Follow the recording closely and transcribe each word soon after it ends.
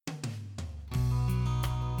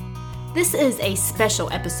This is a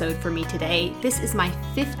special episode for me today. This is my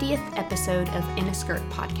 50th episode of In a Skirt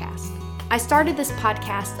podcast. I started this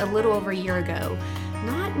podcast a little over a year ago,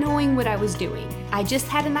 not knowing what I was doing. I just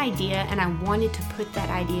had an idea and I wanted to put that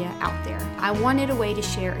idea out there. I wanted a way to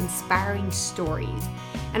share inspiring stories,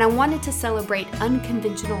 and I wanted to celebrate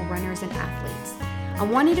unconventional runners and athletes. I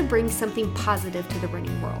wanted to bring something positive to the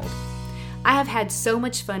running world. I have had so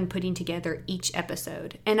much fun putting together each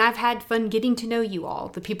episode, and I've had fun getting to know you all,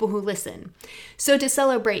 the people who listen. So to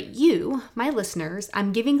celebrate you, my listeners,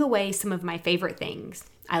 I'm giving away some of my favorite things.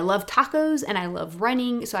 I love tacos and I love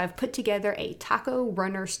running, so I've put together a taco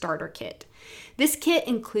runner starter kit. This kit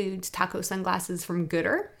includes taco sunglasses from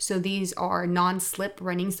Goodr, so these are non-slip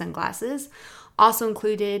running sunglasses. Also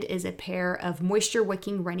included is a pair of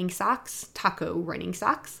moisture-wicking running socks, taco running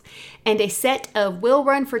socks, and a set of Will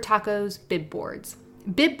Run for Tacos bib boards.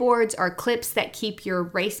 Bib boards are clips that keep your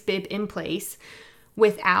race bib in place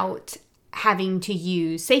without having to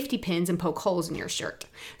use safety pins and poke holes in your shirt.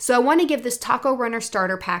 So I want to give this Taco Runner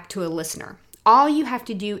starter pack to a listener. All you have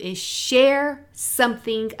to do is share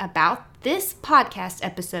something about this podcast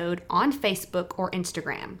episode on Facebook or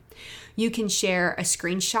Instagram. You can share a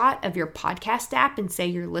screenshot of your podcast app and say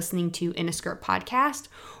you're listening to In a Skirt podcast,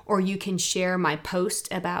 or you can share my post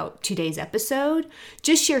about today's episode.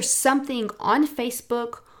 Just share something on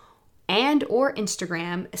Facebook and or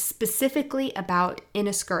Instagram specifically about In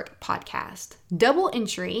a Skirt podcast. Double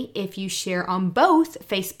entry if you share on both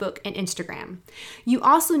Facebook and Instagram. You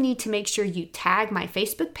also need to make sure you tag my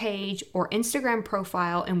Facebook page or Instagram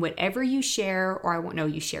profile in whatever you share, or I won't know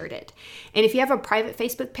you shared it. And if you have a private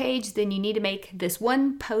Facebook page, then you need to make this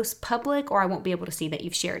one post public, or I won't be able to see that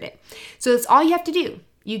you've shared it. So that's all you have to do.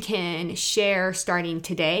 You can share starting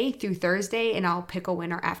today through Thursday, and I'll pick a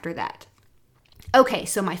winner after that. Okay,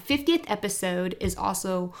 so my 50th episode is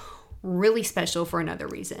also really special for another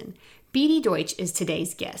reason. Beatty Deutsch is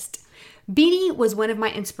today's guest. Beatty was one of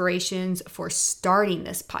my inspirations for starting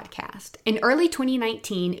this podcast. In early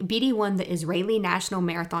 2019, Beatty won the Israeli National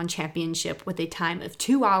Marathon Championship with a time of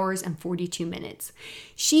 2 hours and 42 minutes.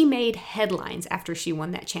 She made headlines after she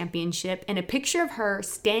won that championship, and a picture of her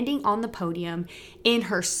standing on the podium in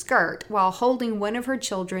her skirt while holding one of her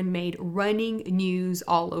children made running news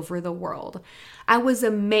all over the world. I was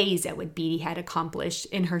amazed at what Beatty had accomplished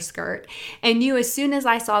in her skirt and knew as soon as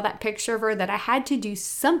I saw that picture of her that I had to do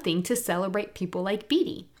something to celebrate people like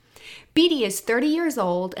Beatty. Beatty is 30 years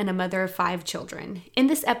old and a mother of 5 children. In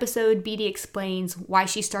this episode, Beatty explains why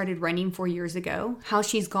she started running 4 years ago, how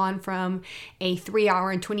she's gone from a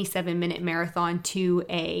 3-hour and 27-minute marathon to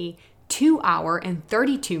a 2-hour and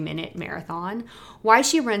 32-minute marathon, why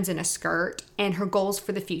she runs in a skirt, and her goals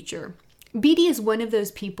for the future. Beatty is one of those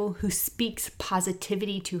people who speaks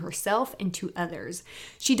positivity to herself and to others.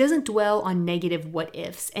 She doesn't dwell on negative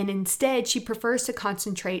what-ifs, and instead she prefers to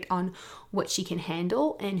concentrate on what she can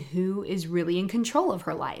handle and who is really in control of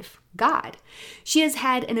her life, God. She has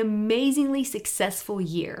had an amazingly successful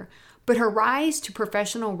year, but her rise to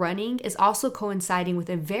professional running is also coinciding with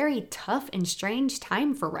a very tough and strange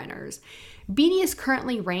time for runners. Beatty is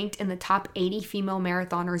currently ranked in the top 80 female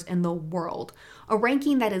marathoners in the world, a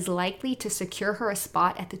ranking that is likely to secure her a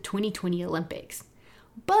spot at the 2020 Olympics.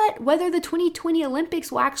 But whether the 2020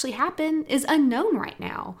 Olympics will actually happen is unknown right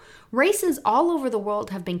now. Races all over the world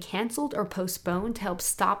have been canceled or postponed to help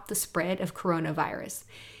stop the spread of coronavirus.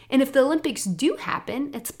 And if the Olympics do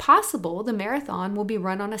happen, it's possible the marathon will be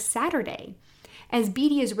run on a Saturday. As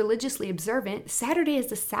Beatty is religiously observant, Saturday is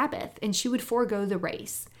the Sabbath, and she would forego the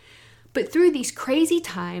race. But through these crazy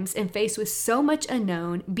times and faced with so much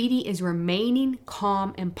unknown, Beatty is remaining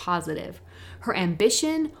calm and positive. Her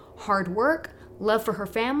ambition, hard work, love for her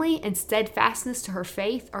family, and steadfastness to her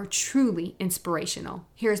faith are truly inspirational.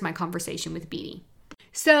 Here's my conversation with Beatty.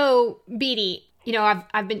 So, Beatty,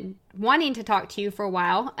 I've been wanting to talk to you for a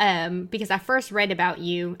while because I first read about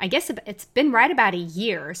you, I guess it's been right about a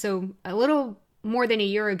year, so a little more than a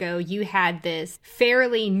year ago, you had this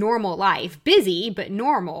fairly normal life, busy, but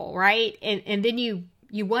normal, right? And then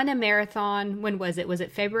you won a marathon. When was it? Was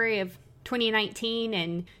it February of 2019?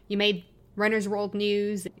 And you made Runner's World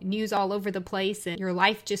news all over the place. And your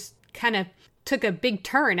life just kind of took a big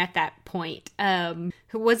turn at that point.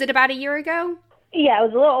 Was it about a year ago? Yeah, it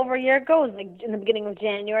was a little over a year ago. It was like in the beginning of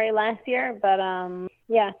January last year. But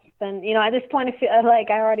yeah, it's been, at this point, I feel like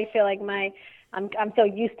I already feel like I'm so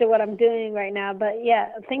used to what I'm doing right now, but yeah,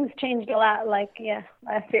 things changed a lot, last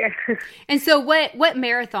year. And so what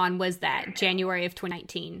marathon was that, January of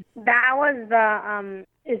 2019? That was the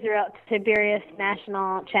Israel Tiberias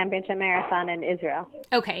National Championship Marathon in Israel.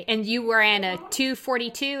 Okay, and you were in a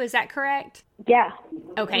 2:42, is that correct? Yeah.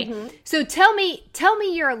 Okay. Mm-hmm. So tell me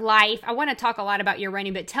your life. I want to talk a lot about your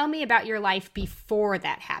running, but tell me about your life before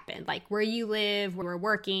that happened. Like where you live, where you were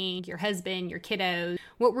working, your husband, your kiddos.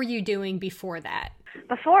 What were you doing before that?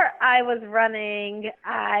 Before I was running,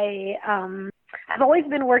 I've always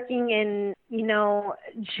been working in,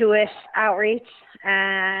 Jewish outreach,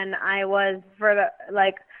 and I was for the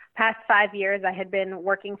past 5 years I had been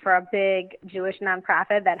working for a big Jewish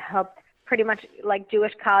nonprofit that helped pretty much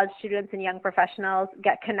Jewish college students and young professionals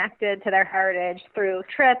get connected to their heritage through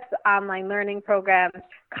trips, online learning programs,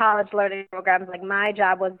 college learning programs. My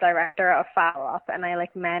job was director of follow-up, and I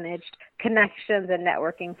managed connections and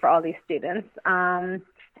networking for all these students.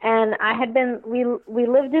 And I had been, we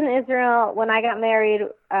lived in Israel when I got married.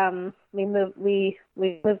 We moved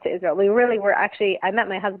to Israel. We really were I met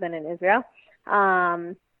my husband in Israel.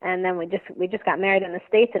 And then we just got married in the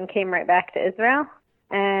States and came right back to Israel.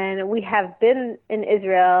 And we have been in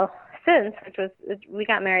Israel since, we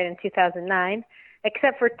got married in 2009,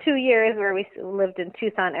 except for 2 years where we lived in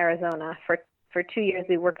Tucson, Arizona. For 2 years,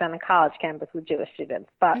 we worked on a college campus with Jewish students.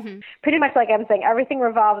 But pretty much like I'm saying, everything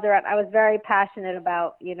revolved around, I was very passionate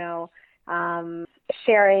about,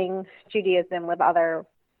 sharing Judaism with other,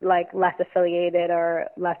 less affiliated or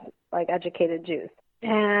less, educated Jews.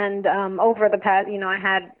 And over the past,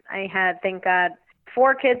 I had, thank God,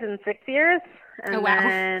 4 kids in 6 years. And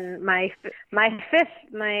then my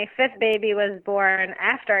fifth baby was born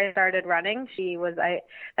after I started running.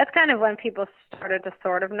 That's kind of when people started to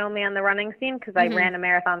sort of know me on the running scene, because I ran a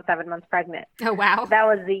marathon 7 months pregnant. Oh, wow. That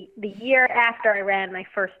was the year after I ran my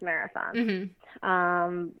first marathon.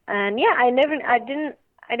 And yeah,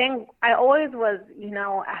 I always was,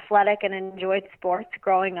 athletic and enjoyed sports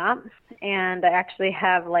growing up. And I actually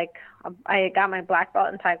have I got my black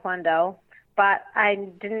belt in Taekwondo. But I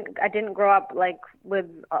didn't grow up with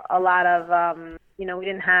a lot of we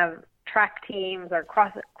didn't have track teams or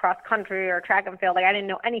cross country or track and field. I didn't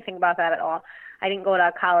know anything about that at all. I didn't go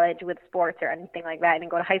to college with sports or anything like that. I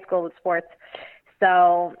didn't go to high school with sports.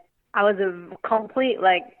 So I was a complete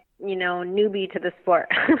newbie to the sport.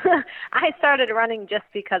 I started running just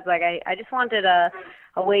because I just wanted a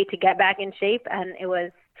way to get back in shape, and it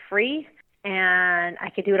was free and I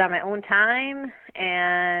could do it on my own time,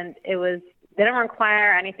 and didn't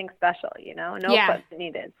require anything special, no equipment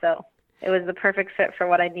needed. So it was the perfect fit for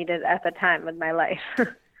what I needed at the time with my life.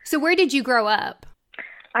 So where did you grow up?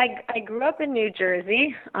 I grew up in New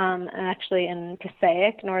Jersey, actually in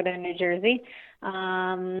Passaic, northern New Jersey.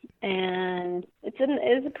 And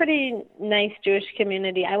it's a pretty nice Jewish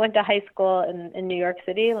community. I went to high school in New York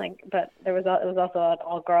City, but it was also an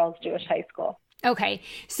all-girls Jewish high school. Okay.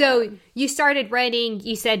 So you started running,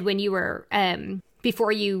 you said, when you were,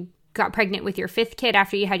 before you got pregnant with your 5th kid,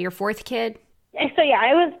 after you had your 4th kid? So yeah,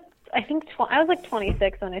 I was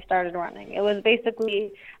 26 when I started running. It was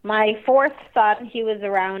basically my 4th son. He was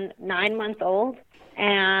around 9 months old,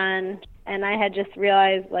 and I had just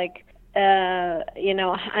realized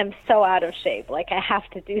I'm so out of shape. I have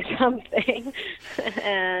to do something.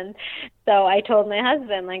 And so I told my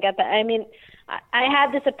husband, I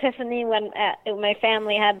had this epiphany when my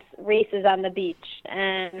family had races on the beach,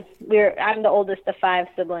 and I'm the oldest of 5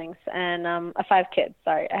 siblings, and 5 kids.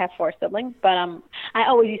 Sorry, I have 4 siblings, but I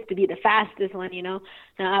always used to be the fastest one, and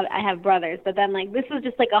I have brothers. But then this was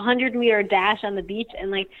just a 100-meter dash on the beach,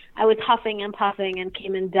 and I was huffing and puffing and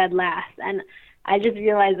came in dead last, and I just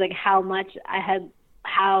realized how much I'd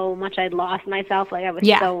lost myself. I was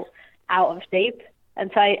so out of shape. And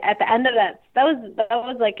so at the end of that was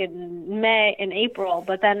in April.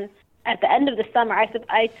 But then at the end of the summer,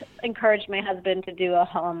 I encouraged my husband to do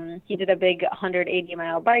he did a big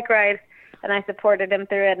 180-mile bike ride, and I supported him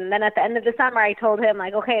through it. And then at the end of the summer, I told him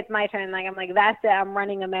okay, it's my turn. That's it, I'm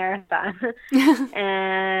running a marathon.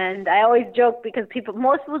 And I always joke because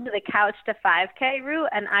most people do the couch to 5K route,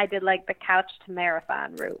 and I did the couch to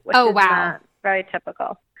marathon route, which is not very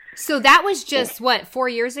typical. So that was just 4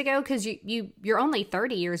 years ago? Because you're only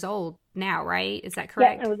 30 years old now, right? Is that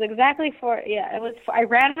correct? Yeah, it was exactly I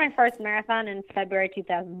ran my first marathon in February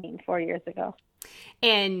 2018, 4 years ago.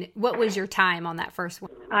 And what was your time on that first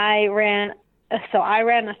one? I ran a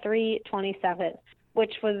 3:27,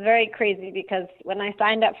 which was very crazy because when I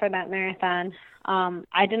signed up for that marathon,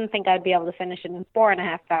 I didn't think I'd be able to finish it in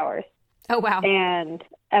 4.5 hours. Oh, wow. And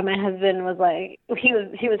my husband was he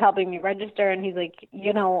was helping me register, and he's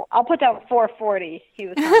I'll put down 4:40. He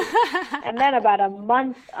was And then about a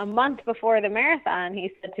month before the marathon, he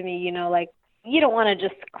said to me, you don't want to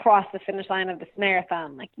just cross the finish line of this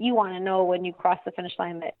marathon. Like, you want to know when you cross the finish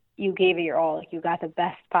line that you gave it your all, like you got the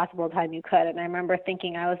best possible time you could. And I remember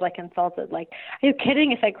thinking, I was like insulted, like, are you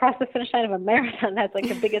kidding? If I cross the finish line of a marathon, that's like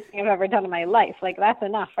the biggest thing I've ever done in my life. Like, that's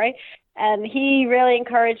enough, right? And he really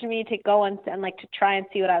encouraged me to go and like to try and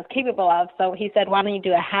see what I was capable of. So he said, why don't you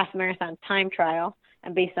do a half marathon time trial?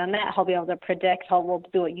 And based on that, he'll be able to predict,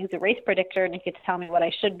 use a race predictor, and he could tell me what I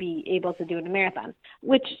should be able to do in a marathon.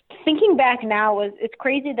 Which, thinking back now, it's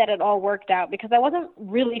crazy that it all worked out, because I wasn't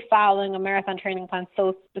really following a marathon training plan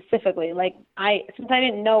so specifically. Like, since I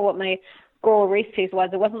didn't know what my goal race pace was,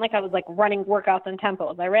 it wasn't like I was like running workouts and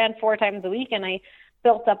tempos. I ran 4 times a week, and I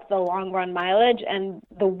built up the long run mileage. And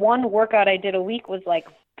the one workout I did a week was like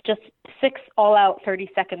just 6 all-out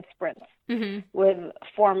 30-second sprints. Mm-hmm. With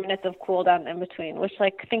 4 minutes of cool down in between, which,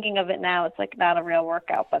 like, thinking of it now, it's like not a real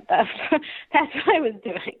workout, but that's what I was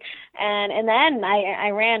doing. And in the end,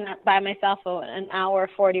 I ran by myself an hour,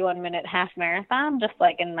 41-minute half marathon, just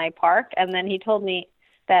like in my park. And then he told me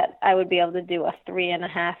that I would be able to do a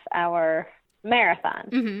 3.5-hour marathon.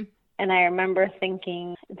 Mm-hmm. And I remember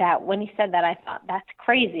thinking that when he said that, I thought, that's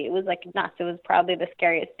crazy. It was like nuts. It was probably the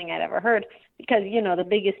scariest thing I'd ever heard, because, you know, the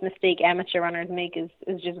biggest mistake amateur runners make is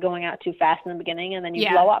just going out too fast in the beginning, and then you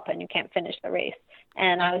blow up and you can't finish the race.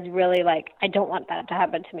 And I was really like, I don't want that to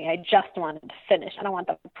happen to me. I just wanted to finish. I don't want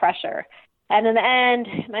the pressure. And in the end,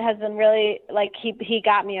 my husband really, like, he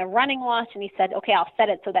got me a running watch, and he said, okay, I'll set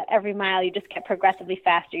it so that every mile you just get progressively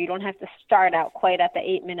faster. You don't have to start out quite at the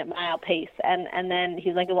 8-minute mile pace. And then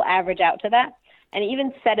he's like, it will average out to that. And he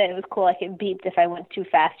even said it was cool, like it beeped if I went too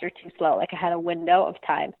fast or too slow, like I had a window of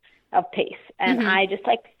time, of pace. And I just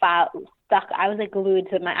like stuck. I was like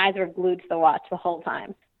my eyes were glued to the watch the whole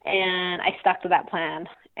time. And I stuck to that plan.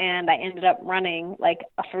 And I ended up running like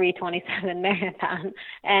a 3:27 marathon.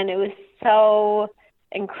 And it was so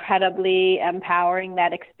incredibly empowering,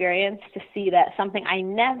 that experience, to see that something I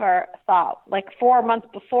never thought, like 4 months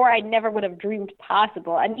before, I never would have dreamed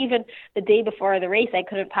possible. And even the day before the race, I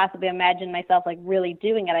couldn't possibly imagine myself like really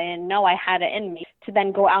doing it. I didn't know I had it in me to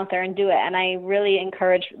then go out there and do it. And I really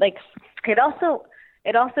encourage, like, it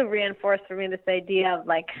also reinforced for me this idea of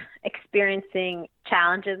like experiencing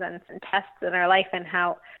challenges and tests in our life, and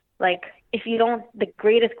how, like, the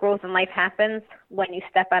greatest growth in life happens when you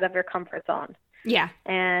step out of your comfort zone. Yeah.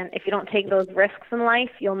 And if you don't take those risks in life,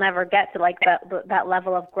 you'll never get to like that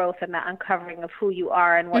level of growth and that uncovering of who you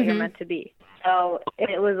are and what you're meant to be. So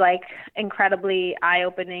it was like incredibly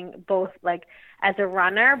eye-opening, both like as a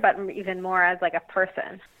runner, but even more as like a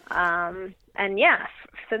person. And yeah,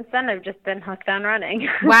 since then I've just been hooked on running.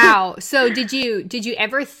 Wow. So did you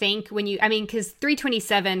ever think because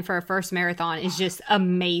 3:27 for a first marathon is just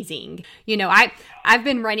amazing. You know, I've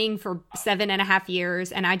been running for 7.5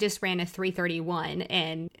 years, and I just ran a 3:31,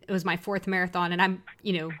 and it was my 4th marathon, and I'm,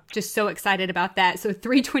 just so excited about that. So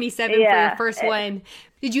 3:27 for your first one.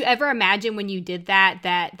 Did you ever imagine when you did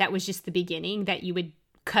that was just the beginning, that you would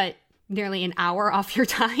cut nearly an hour off your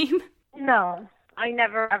time? No. I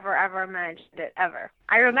never, ever, ever imagined it, ever.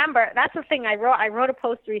 I remember, that's the thing I wrote a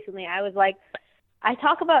post recently. I was like, I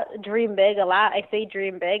talk about dream big a lot. I say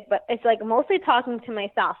dream big, but it's like mostly talking to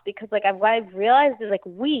myself, because like what I've realized is like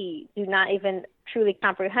we do not even truly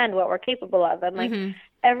comprehend what we're capable of. And like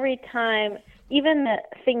every time, even the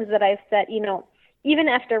things that I've said, even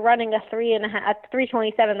after running a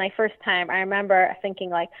 3:27 my first time, I remember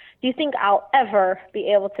thinking like, do you think I'll ever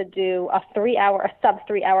be able to do a sub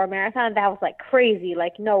 3 hour marathon? That was like crazy,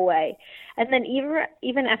 like no way. And then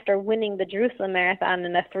even after winning the Jerusalem Marathon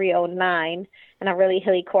in a 3:09 in a really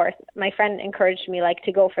hilly course, my friend encouraged me like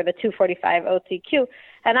to go for the 2:45 OTQ.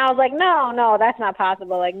 And I was like, no, that's not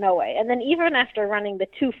possible. Like no way. And then even after running the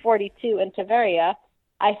 2:42 in Tveria,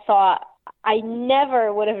 I thought, I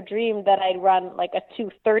never would have dreamed that I'd run like a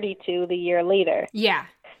 2:32 the year later. Yeah.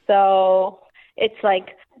 So it's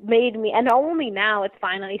like made me, and only now it's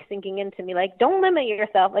finally sinking into me, like, don't limit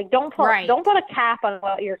yourself. Like don't put a cap on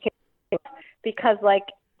what you're capable of, because like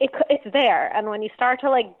it's there. And when you start to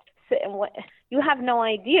like sit and you have no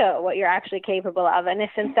idea what you're actually capable of. And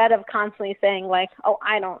if instead of constantly saying like, oh,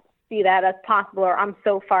 I don't see that as possible, or I'm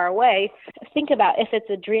so far away, think about if it's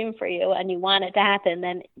a dream for you and you want it to happen,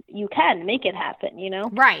 then you can make it happen,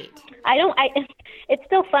 Right. It's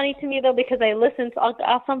still funny to me though, because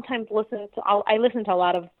I'll sometimes listen to a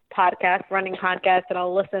lot of podcasts, running podcasts, and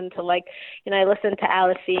I'll listen to I listen to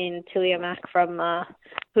Alison Tiliamak from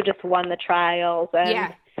who just won the trials,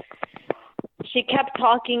 and she kept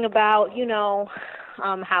talking about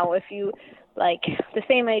how if you like the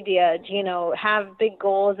same idea, have big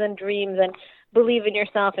goals and dreams and believe in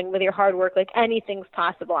yourself, and with your hard work, like anything's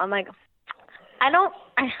possible. I'm like,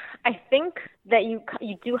 I think that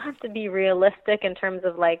you do have to be realistic in terms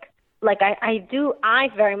of like I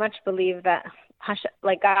very much believe that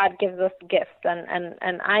like God gives us gifts,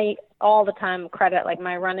 and I all the time credit like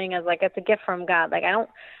my running as like it's a gift from God. Like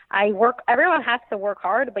everyone has to work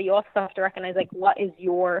hard, but you also have to recognize like what is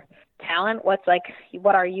your talent, what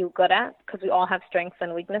are you good at, because we all have strengths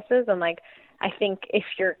and weaknesses. And like I think if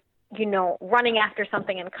you're running after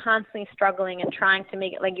something and constantly struggling and trying to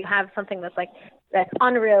make it like you have something that's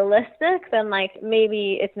unrealistic, then like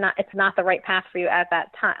maybe it's not the right path for you at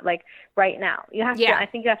that time. Like right now, I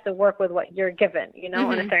think you have to work with what you're given, in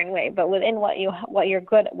a certain way, but within what you're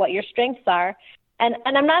good, what your strengths are. And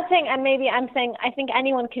I'm not saying, and maybe I'm saying, I think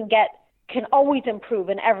anyone can always improve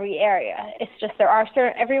in every area. It's just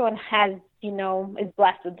everyone has, is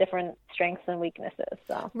blessed with different strengths and weaknesses.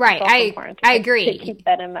 So right, I agree. To keep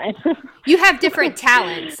that in mind. You have different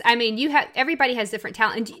talents. I mean, everybody has different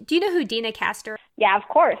talent. And do you know who Dina Castor? Yeah, of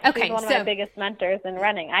course. Okay, she's one of my biggest mentors in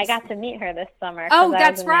running. I got to meet her this summer. Oh,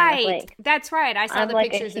 that's right. That's right. I saw the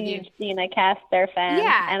pictures of you. I'm like a huge Dina Castor fan.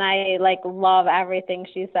 Yeah. And I love everything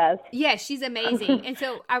she says. Yeah, she's amazing. And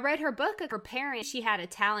so I read her book. Her parents, she had a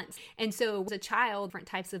talent. And so as a child, different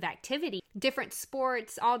types of activity, different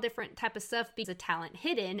sports, all different type of stuff, because a talent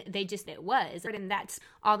hidden, it was. And that's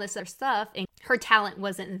all this other stuff. And her talent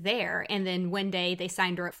wasn't there. And then one day they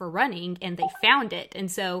signed her up for running and they found it.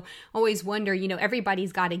 And so I always wonder,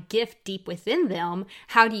 everybody's got a gift deep within them.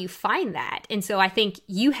 How do you find that? And so I think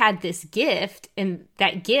you had this gift, and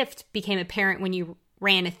that gift became apparent when you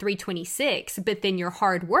ran a 3:26, but then your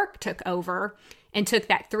hard work took over and took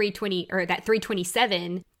that 3:20 or that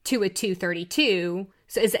 3:27 to a 2:32.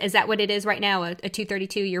 So is that what it is right now? A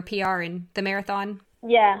 2:32, your PR in the marathon?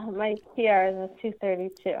 Yeah, my PR is a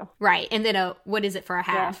 2:32. Right. And then what is it for a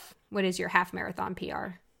half? Yeah. What is your half marathon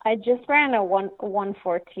PR? I just ran a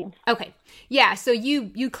 1:14. Okay. Yeah. So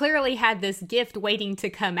you clearly had this gift waiting to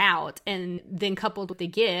come out, and then coupled with the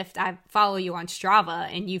gift, I follow you on Strava,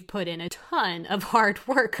 and you've put in a ton of hard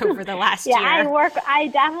work over the last year. I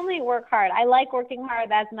definitely work hard. I like working hard.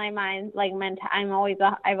 That's my mind. Like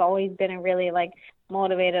I've always been a really like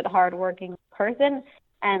motivated, hardworking person.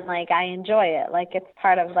 And like I enjoy it. Like it's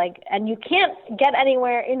part of and you can't get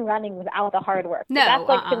anywhere in running without the hard work. No,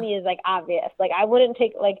 that's to me is obvious. Like I wouldn't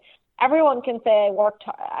take everyone can say I worked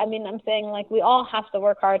hard. I mean, I'm saying we all have to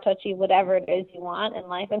work hard to achieve whatever it is you want in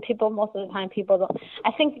life. And most of the time people don't.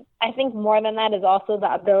 I think more than that is also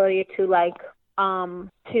the ability to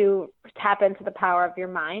to tap into the power of your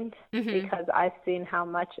mind, because I've seen how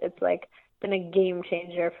much it's been a game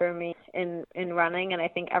changer for me in running. And I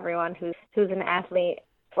think everyone who's an athlete,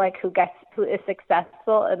 who is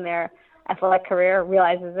successful in their athletic career,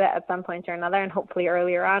 realizes it at some point or another, and hopefully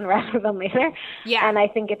earlier on rather than later. Yeah. And I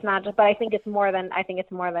think it's not just, but I think it's more than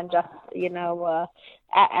just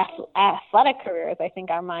athletic careers. I think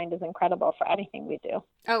our mind is incredible for anything we do.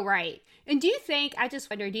 Oh, right. And do you think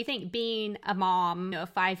being a mom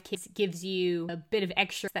of 5 kids gives you a bit of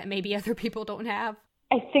extra that maybe other people don't have?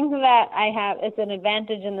 I think that it's an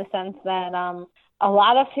advantage in the sense that a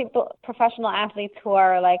lot of people, professional athletes who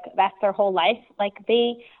are that's their whole life,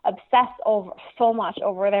 they obsess so much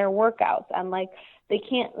over their workouts, and they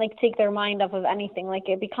can't take their mind off of anything.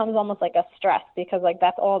 It becomes almost like a stress, because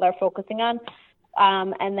that's all they're focusing on.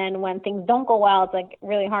 And then when things don't go well, it's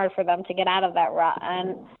really hard for them to get out of that rut.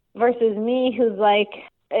 And versus me, who's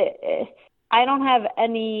I don't have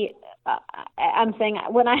any. I'm saying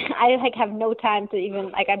when I have no time to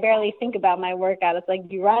even I barely think about my workout.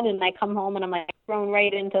 It's you run and I come home and I'm thrown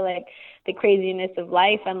right into the craziness of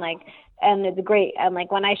life, and it's great. And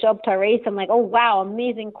when I show up to a race, I'm oh wow,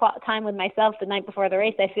 amazing time with myself the night before the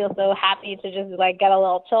race. I feel so happy to just get a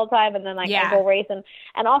little chill time, and then I go race. And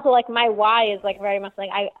also my why is very much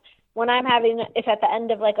when I'm if at the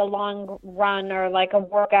end of a long run or a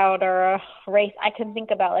workout or a race, I can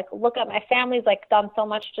think about look at my family's done so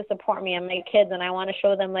much to support me and my kids, and I want to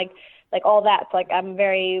show them all that. So I'm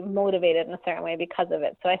very motivated in a certain way because of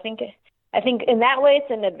it. So I think in that way it's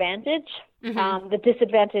an advantage. Mm-hmm. The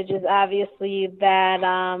disadvantage is obviously that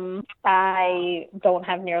I don't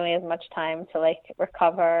have nearly as much time to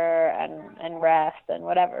recover and rest and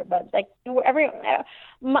whatever. But there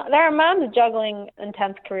are moms juggling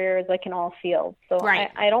intense careers in all fields. So right.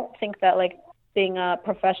 I don't think that being a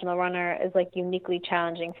professional runner is uniquely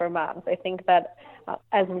challenging for moms. I think that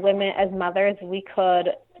as women, as mothers, we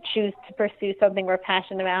could choose to pursue something we're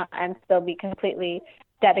passionate about and still be completely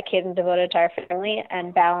dedicated and devoted to our family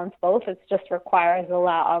and balance both. It just requires a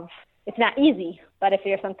lot of, it's not easy, but if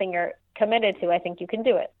you're something you're committed to, I think you can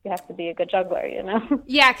do it. You have to be a good juggler,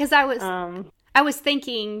 Yeah, because I was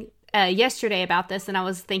thinking yesterday about this, and I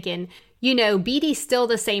was thinking, Beatty's still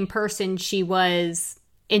the same person she was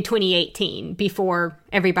in 2018 before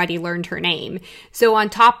everybody learned her name. So on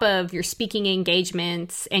top of your speaking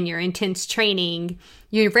engagements and your intense training,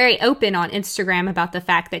 you're very open on Instagram about the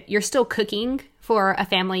fact that you're still cooking for a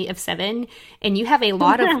family of 7, and you have a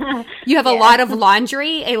lot of a lot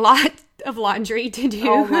of laundry to do.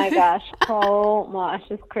 Oh my gosh, so much.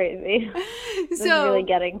 It's crazy. It's really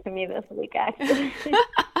getting to me this week, actually.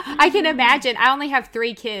 I can imagine. I only have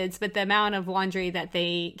 3 kids, but the amount of laundry that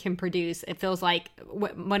they can produce, it feels like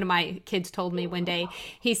what one of my kids told me one day.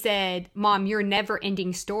 He said, "Mom, your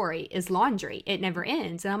never-ending story is laundry. It never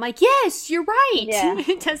ends." And I'm like, "Yes, you're right. Yeah.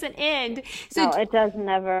 It doesn't end." So no, it does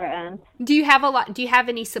never end. Do you have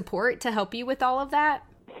any support to help you with all of that?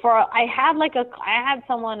 I had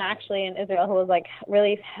someone actually in Israel who was like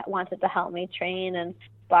really wanted to help me train and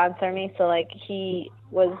sponsor me. So like he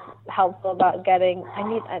was helpful about getting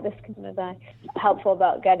helpful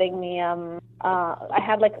about getting me I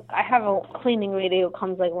have a cleaning lady who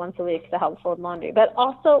comes like once a week to help fold laundry. But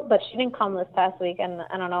she didn't come this past week, and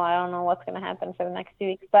I don't know what's gonna happen for the next 2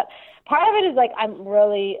 weeks. But part of it is like I'm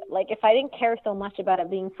really like if I didn't care so much about it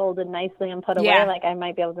being folded nicely and put away, like I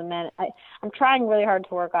might be able to manage. I'm trying really hard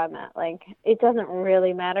to work on that. Like it doesn't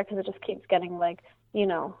really matter because it just keeps getting like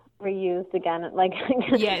reused again. Like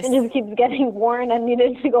yes. It just keeps getting worn and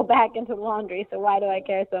needed to go back into the laundry. So why do I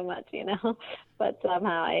care so much, But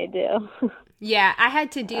somehow I do. Yeah, I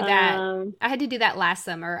had to do that. I had to do that last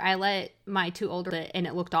summer. I let my 2 older and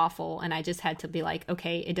it looked awful, and I just had to be like,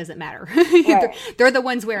 okay, it doesn't matter. Right. they're the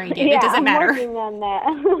ones wearing it. Yeah, it doesn't matter. I'm working on that.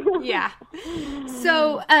 Yeah.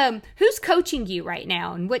 So, who's coaching you right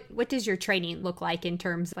now, and what does your training look like in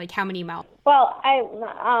terms of like how many miles? Well,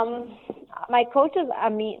 my coach is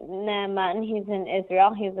Amit Ne'eman. He's in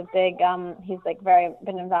Israel. He's a big, he's like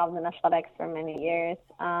been involved in athletics for many years.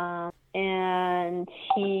 And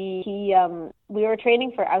I was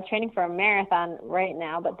training for a marathon right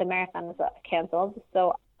now, but the marathon is canceled.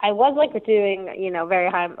 So I was like doing, very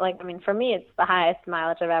high, for me, it's the highest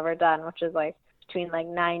mileage I've ever done, which is like between like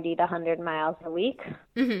 90 to 100 miles a week.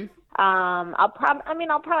 Mm-hmm. I'll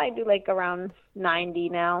probably do like around 90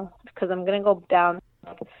 now because I'm going to go down.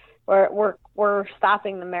 We're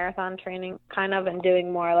stopping the marathon training kind of and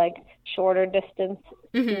doing more like shorter distance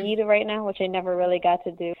speed right now, which I never really got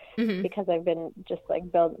to do because I've been just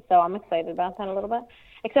like building. So I'm excited about that a little bit.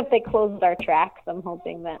 Except they closed our tracks. I'm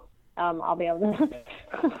hoping that I'll be able to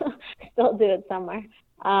still do it somewhere.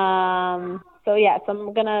 So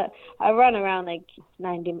I run around like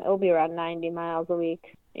 90. It'll be around 90 miles a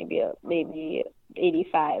week, maybe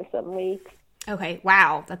 85 some weeks. Okay.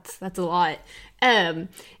 Wow. That's a lot. And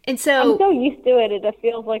so I'm so used to it. It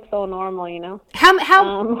feels like so normal,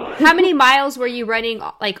 How many miles were you running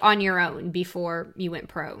like on your own before you went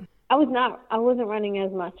pro? I wasn't running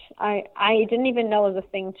as much. I didn't even know it was a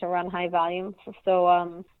thing to run high volume. So,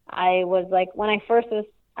 I was like, when I first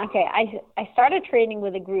I started training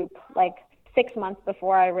with a group like 6 months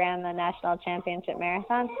before I ran the national championship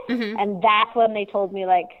marathon. Mm-hmm. And that's when they told me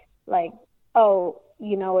like, oh,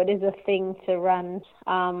 it is a thing to run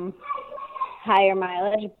higher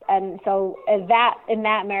mileage. And so in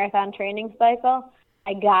that marathon training cycle,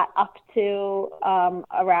 I got up to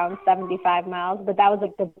around 75 miles, but that was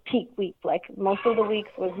like the peak week. Like most of the weeks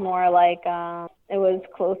was more like it was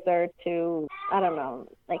closer to, I don't know,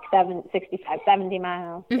 like 65, 70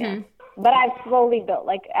 miles. Mm-hmm. Yeah. But I've slowly built,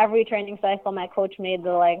 like every training cycle, my coach made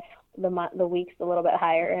the weeks a little bit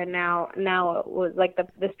higher, and now it was like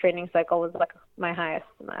this training cycle was like my highest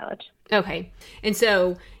mileage. Okay. And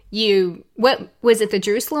so what was it, the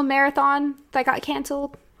Jerusalem Marathon that got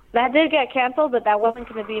canceled? That did get canceled, but that wasn't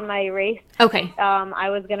going to be my race. Okay. I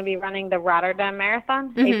was going to be running the Rotterdam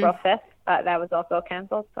Marathon, April 5th. That was also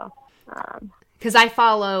canceled. So, because I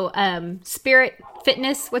follow Spirit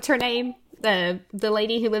Fitness. What's her name? The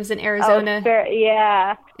lady who lives in Arizona.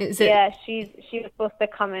 Yeah. She was supposed to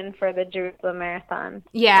come in for the Jerusalem Marathon.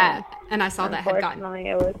 Yeah, and I saw that had gotten. Unfortunately,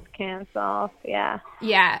 it was canceled. Yeah.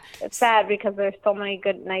 Yeah. It's sad because there's so many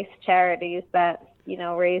good, nice charities that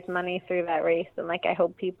raise money through that race, and like I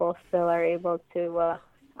hope people still are able to,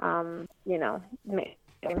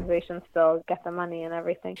 organizations still get the money and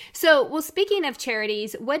everything. So, well, speaking of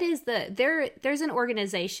charities, what is there's an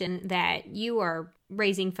organization that you are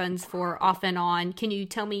raising funds for off and on. Can you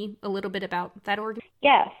tell me a little bit about that organization?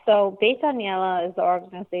 Yeah, so Beit Daniela is the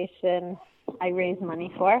organization I raise money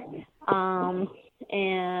for.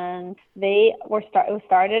 And it was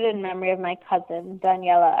started in memory of my cousin,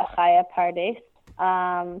 Daniela Achaya Pardes,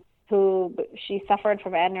 who she suffered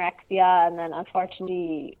from anorexia, and then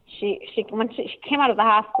unfortunately she when she came out of the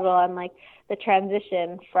hospital, and like the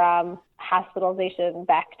transition from hospitalization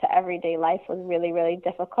back to everyday life was really, really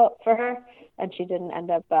difficult for her, and she didn't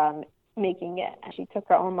end up making it. She took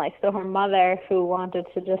her own life. So her mother, who wanted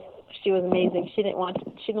to she was amazing. She didn't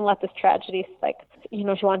let this tragedy,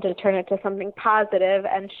 she wanted to turn it to something positive,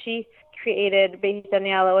 and she created Beit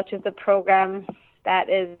Daniela, which is a program that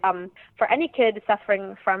is for any kid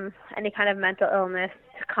suffering from any kind of mental illness,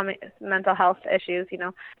 mental health issues,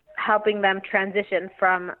 helping them transition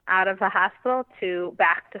from out of the hospital to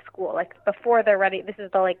back to school. Like before they're ready, it's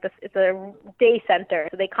a day center.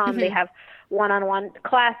 So they come, they have one-on-one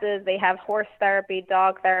classes, they have horse therapy,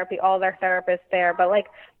 dog therapy, all their therapists there. But like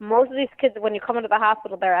most of these kids, when you come into the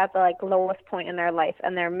hospital, they're at the lowest point in their life,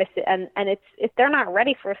 and they're missing, and it's they're not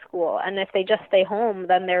ready for school. And if they just stay home,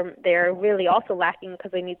 then they're really also lacking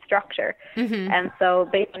because they need structure. And so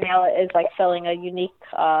Beit Daniela is filling a unique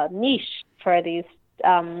niche for these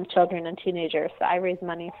children and teenagers. So I raise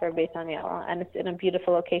money for Beit Daniela, and it's in a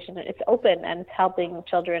beautiful location. It's open, and it's helping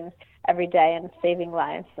children every day and saving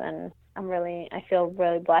lives. And I feel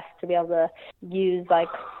really blessed to be able to use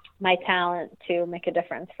my talent to make a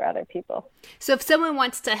difference for other people. So if someone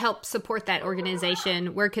wants to help support that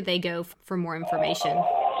organization, where could they go for more information?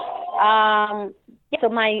 So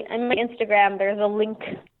in my Instagram, there's a link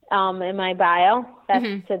in my bio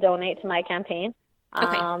that's to donate to my campaign.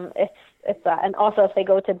 Okay. And also if they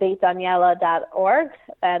go to beitdaniela.org,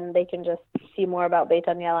 then they can just see more about Beit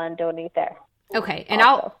Daniela and donate there. Okay, and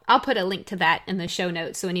also, I'll put a link to that in the show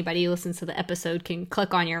notes, so anybody who listens to the episode can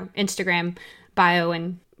click on your Instagram bio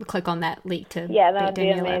and click on that link to that would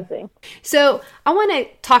be amazing. So I want to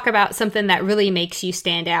talk about something that really makes you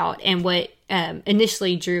stand out and what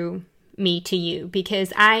initially drew me to you,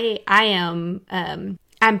 because I'm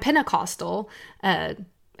Pentecostal,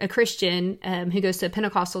 a Christian who goes to a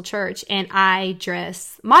Pentecostal church, and I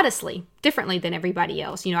dress modestly, differently than everybody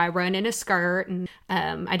else. I run in a skirt, and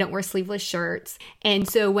I don't wear sleeveless shirts. And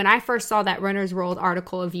so when I first saw that Runner's World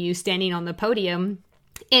article of you standing on the podium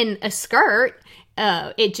in a skirt,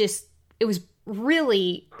 it was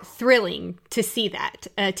really thrilling to see that,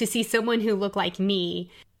 to see someone who looked like me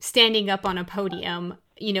standing up on a podium.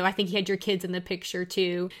 I think you had your kids in the picture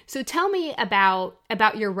too. So tell me about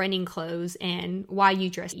your running clothes and why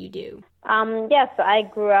you dress you do. So I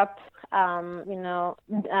grew up,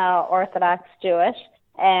 Orthodox Jewish,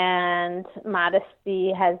 and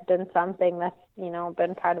modesty has been something that's,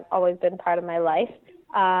 always been part of my life.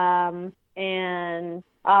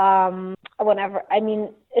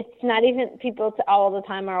 It's not even, people all the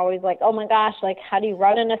time are always like, oh my gosh, how do you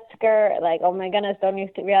run in a skirt? Oh my goodness, don't you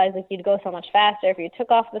realize you'd go so much faster if you took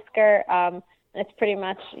off the skirt? It's pretty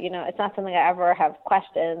much, it's not something I ever have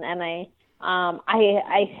questioned. And I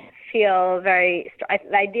feel the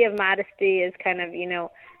idea of modesty is kind of,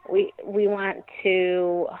 we want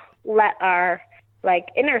to let our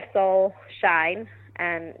inner soul shine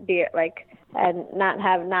and be and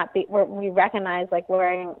we recognize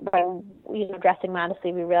dressing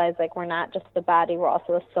modestly, we realize we're not just the body, we're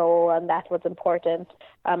also the soul, and that's what's important.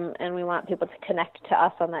 And we want people to connect to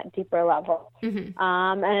us on that deeper level. That's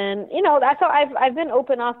how I've been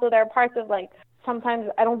open. Also, there are parts of sometimes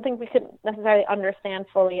I don't think we could necessarily understand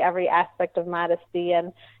fully every aspect of modesty,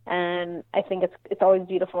 and I think it's always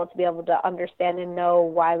beautiful to be able to understand and know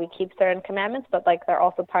why we keep certain commandments, but there are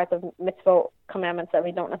also parts of mitzvot commandments that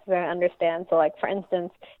we don't necessarily understand. So for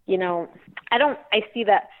instance, I see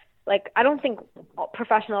that I don't think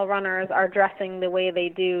professional runners are dressing the way they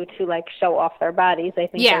do to show off their bodies. I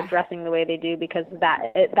think they're dressing the way they do because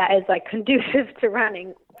that is conducive to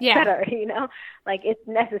running better, it's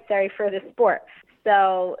necessary for the sport.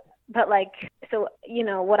 So, but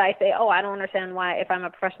would I say, I don't understand why, if I'm a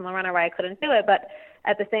professional runner, why I couldn't do it. But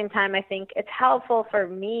at the same time, I think it's helpful for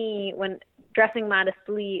me when dressing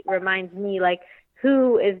modestly reminds me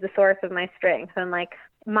who is the source of my strength, and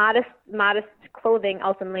modest clothing,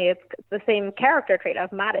 ultimately it's the same character trait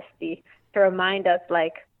of modesty to remind us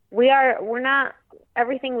we're not,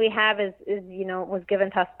 everything we have is was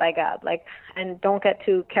given to us by God, and don't get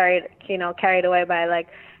too carried away by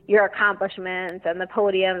your accomplishments and the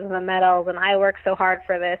podiums and the medals, and I work so hard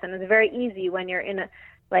for this. And it's very easy when you're in a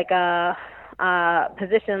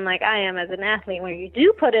position like I am as an athlete, where you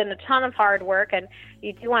do put in a ton of hard work and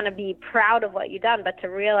you do want to be proud of what you've done, but to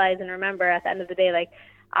realize and remember at the end of the day,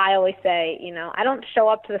 I always say, I don't show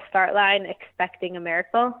up to the start line expecting a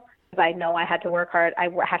miracle. I know I had to work hard. I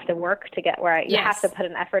have to work to get where you have to put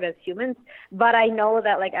an effort as humans. But I know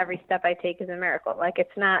that every step I take is a miracle.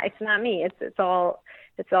 It's not me. It's all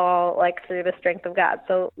through the strength of God.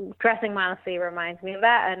 So dressing modestly reminds me of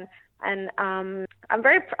that. And I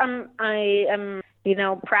am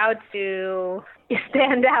proud to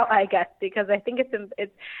stand out, I guess, because I think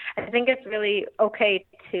it's really okay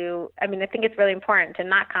I think it's really important to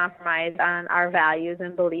not compromise on our values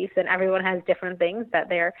and beliefs, and everyone has different things that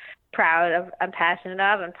they're proud of and passionate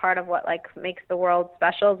of, and part of what makes the world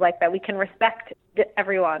special is that we can respect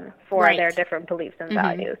everyone for right. their different beliefs and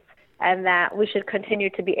values, and that we should continue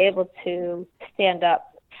to be able to stand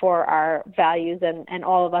up for our values, and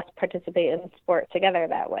all of us participate in sport together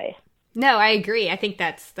that way. No, I agree. I think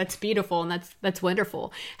that's beautiful, and that's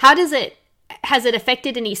wonderful. Has it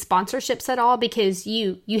affected any sponsorships at all? Because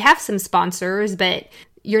you have some sponsors, but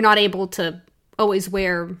you're not able to always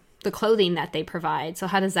wear the clothing that they provide. So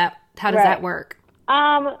how does that work?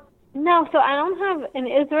 No, so I don't have, in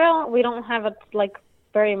Israel, we don't have a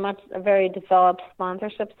very developed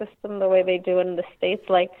sponsorship system the way they do it in the States.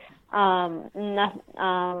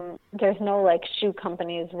 There's no shoe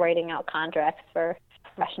companies writing out contracts for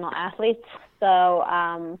professional athletes. So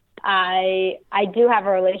I do have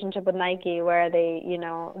a relationship with Nike where they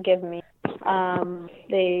give me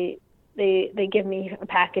they give me a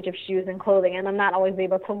package of shoes and clothing, and I'm not always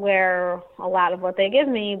able to wear a lot of what they give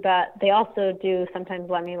me, but they also do sometimes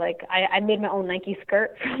let me, I made my own Nike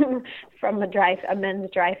skirt from a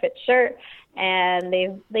men's dry fit shirt, and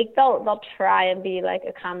they'll try and be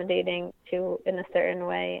accommodating to in a certain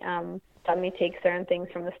way. Let me take certain things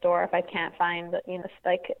from the store if I can't find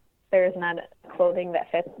there's not clothing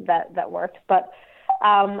that fits that works. But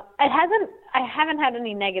I haven't had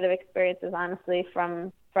any negative experiences, honestly,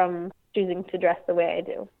 from choosing to dress the way I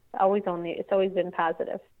do. It's always been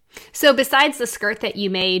positive. So besides the skirt that you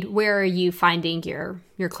made, where are you finding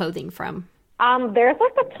your clothing from? There's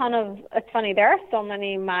a ton of, it's funny, there are so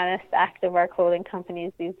many modest activewear clothing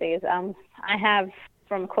companies these days. I have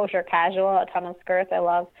from Kosher Casual a ton of skirts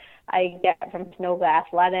I get from Snowga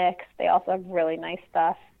Athletics. They also have really nice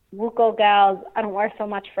stuff. Wuko Gals, I don't wear so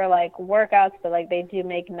much for workouts, but they do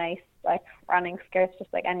make nice running skirts,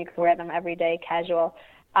 and you can wear them every day, casual.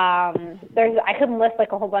 I couldn't list a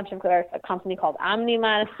whole bunch of, there's a company called Omni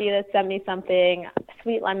Modesty that sent me something,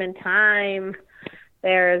 Sweet Lemon Time.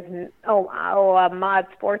 There's Mod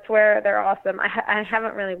Sportswear. They're awesome. I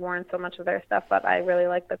haven't really worn so much of their stuff, but I really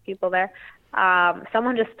like the people there.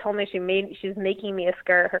 Someone just told me she's making me a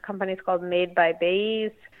skirt. Her company's called Made by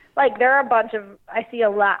Bays. There are a bunch of, I see a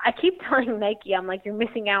lot. I keep telling Nike, I'm you're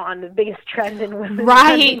missing out on the biggest trend in women's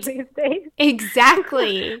right these days.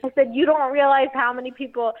 Exactly. I said, you don't realize how many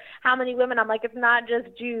women. I'm it's not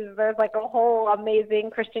just Jews. There's a whole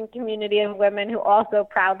amazing Christian community of women who also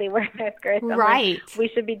proudly wear their skirts. Right. We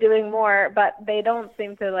should be doing more, but they don't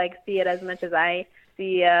seem to see it as much as I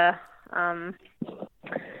see.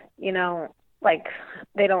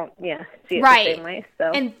 They don't see it right. the same way.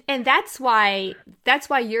 So and that's why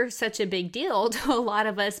you're such a big deal to a lot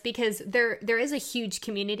of us, because there is a huge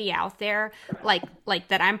community out there like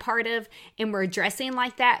that I'm part of, and we're dressing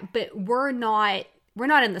like that, but we're not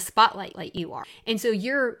in the spotlight like you are. And so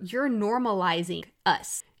you're normalizing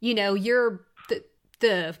us. You're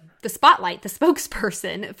the spotlight, the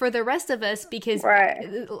spokesperson for the rest of us, because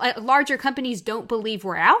right. larger companies don't believe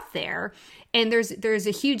we're out there. And there's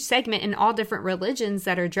a huge segment in all different religions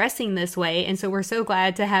that are dressing this way. And so we're so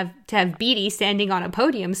glad to have Beatty standing on a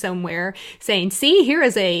podium somewhere saying, see, here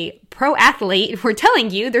is a pro athlete. We're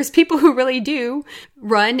telling you there's people who really do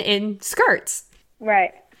run in skirts.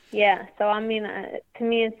 Right. Yeah. So, to me,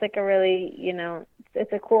 it's a really,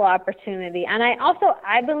 it's a cool opportunity. And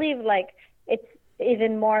I believe it's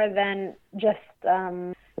even more than just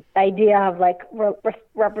the idea of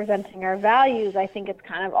representing our values. I think it's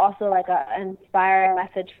kind of also an inspiring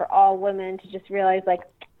message for all women to just realize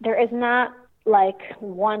there is not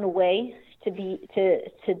one way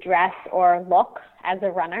to dress or look as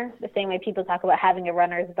a runner, the same way people talk about having a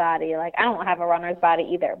runner's body. I don't have a runner's body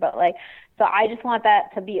either, but so I just want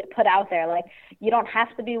that to be put out there. You don't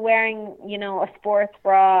have to be wearing, a sports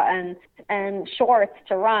bra and shorts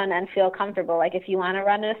to run and feel comfortable. If you want to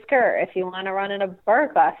run in a skirt, if you want to run in a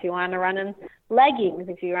burqa, if you want to run in leggings,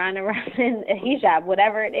 if you want to run in a hijab,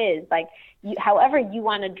 whatever it is, however you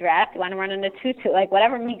want to dress, you want to run in a tutu,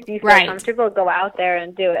 whatever makes you feel right. comfortable, go out there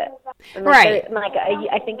and do it. And right.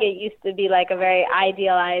 I think it used to be a very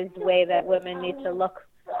idealized way that women need to look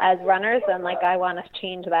as runners, and I want to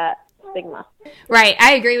change that stigma. Right.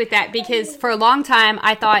 I agree with that, because for a long time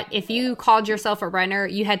I thought if you called yourself a runner,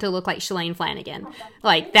 you had to look like Shalane Flanagan.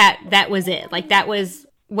 That was it. That was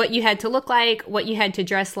what you had to look like, what you had to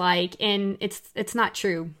dress like, and it's not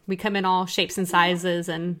true. We come in all shapes and sizes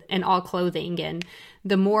and all clothing, and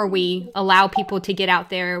the more we allow people to get out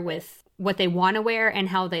there with what they want to wear and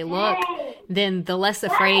how they look, then the less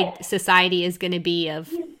afraid society is going to be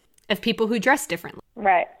of of people who dress differently.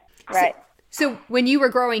 Right. So when you were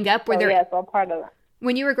growing up, Yes, all part of it.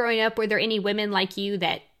 When you were growing up, were there any women like you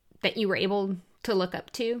that you were able to look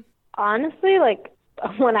up to? Honestly, like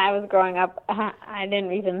when I was growing up, I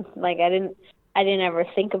didn't even I didn't ever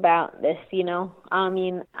think about this, you know. I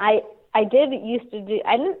mean, I used to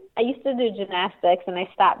do gymnastics, and I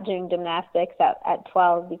stopped doing gymnastics at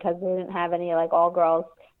 12 because they didn't have any like all girls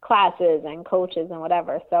classes and coaches and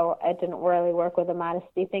whatever. So it didn't really work with the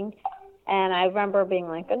modesty thing. And I remember being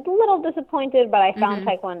like a little disappointed, but I found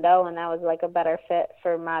Taekwondo, and that was like a better fit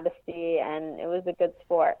for modesty, and it was a good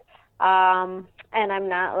sport. And I'm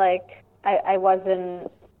not like, I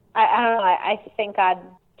wasn't, I don't know, I think I'd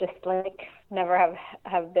just like never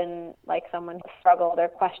have been like someone who struggled or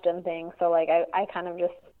questioned things. So like I kind of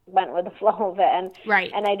just went with the flow of it. And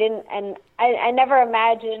I never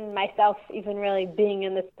imagined myself even really being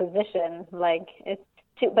in this position. Like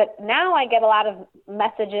but now I get a lot of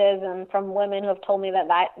messages and from women who have told me that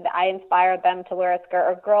I inspired them to wear a skirt,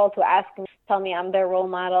 or girls who tell me I'm their role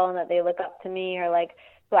model and that they look up to me, or like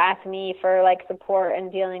who ask me for like support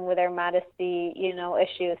in dealing with their modesty, you know,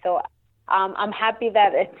 issues. So I'm happy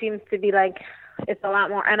that it seems to be like it's a lot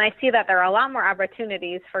more, and I see that there are a lot more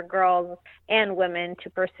opportunities for girls and women to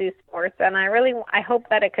pursue sports, and I hope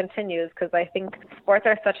that it continues, because I think sports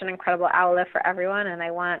are such an incredible outlet for everyone, and I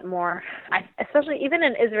want more, especially even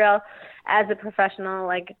in Israel, as a professional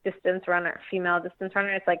like distance runner, female distance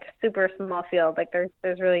runner, it's like super small field. Like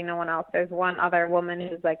there's really no one else. There's one other woman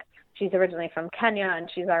who's like, she's originally from Kenya, and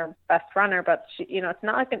she's our best runner, but she, you know, it's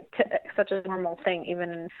not like such a normal thing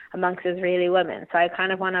even amongst Israeli women. So I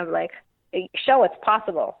kind of want to like show it's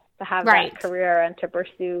possible to have that career and to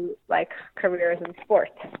pursue like careers in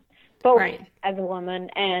sports, both as a woman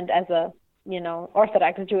and as a, you know,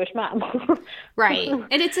 Orthodox Jewish mom. Right.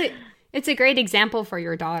 And it's a great example for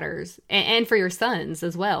your daughters and for your sons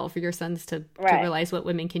as well, for your sons to realize what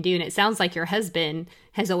women can do. And it sounds like your husband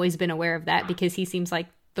has always been aware of that, because he seems like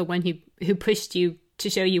the one who pushed you to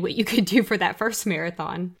show you what you could do for that first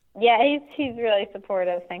marathon. Yeah, he's really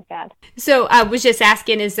supportive, thank God. So I was just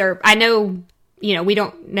asking, I know, you know, we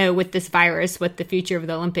don't know with this virus what the future of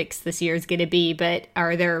the Olympics this year is going to be, but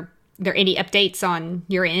are there any updates on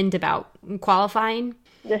your end about qualifying?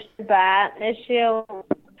 The Shabbat issue,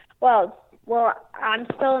 well, I'm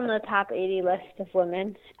still in the top 80 list of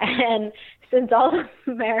women, and since all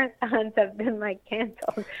the marathons have been like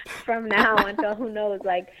canceled from now until who knows,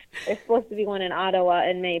 like there's supposed to be one in Ottawa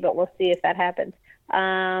in May, but we'll see if that happens.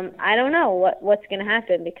 I don't know what's going to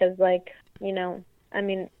happen, because like, you know, I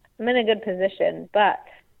mean, I'm in a good position, but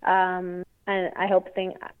and I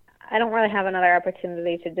don't really have another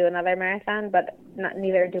opportunity to do another marathon, but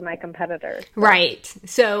neither do my competitors. So right.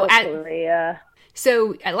 So hopefully,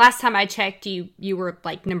 so last time I checked, you were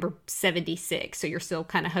like number 76, so you're still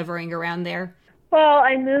kind of hovering around there. Well,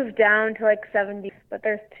 I moved down to like 70, but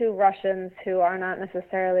there's 2 Russians who are not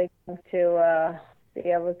necessarily going to be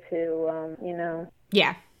able to, you know,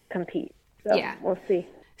 compete. So we'll see.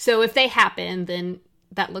 So if they happen, then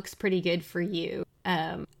that looks pretty good for you.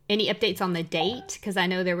 Any updates on the date? Because I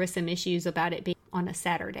know there were some issues about it being on a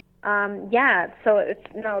Saturday. So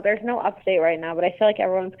there's no update right now, but I feel like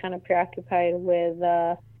everyone's kind of preoccupied with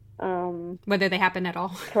whether they happen at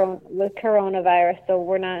all. With coronavirus, so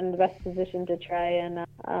we're not in the best position to try and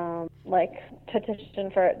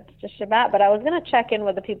petition for it to Shabbat. But I was going to check in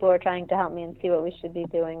with the people who are trying to help me and see what we should be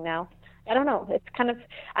doing now. I don't know. It's kind of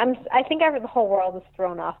I think the whole world is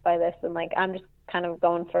thrown off by this, and like I'm just kind of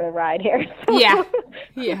going for the ride here. So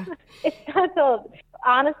yeah. It's not so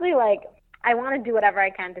honestly, like I want to do whatever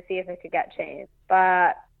I can to see if it could get changed.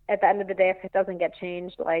 But at the end of the day, if it doesn't get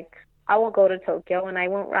changed, like I won't go to Tokyo and I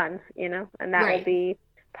won't run, you know, and that will be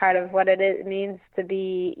part of what it means to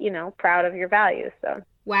be, you know, proud of your values. So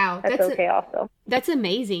wow, that's okay. Also, that's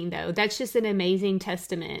amazing though. That's just an amazing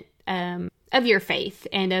testament of your faith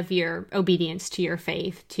and of your obedience to your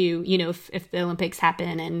faith. To, you know, if the Olympics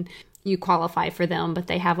happen and you qualify for them, but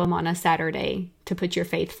they have them on a Saturday, to put your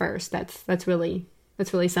faith first. That's really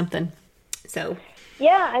something. So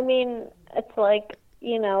yeah, I mean, it's like,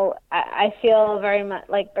 you know, I feel very much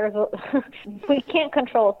like we can't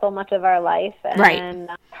control so much of our life, and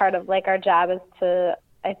part of like our job is to,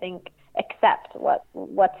 I think, accept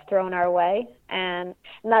what's thrown our way And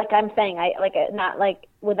like I'm saying, I like not like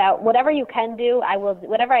without whatever you can do, I will,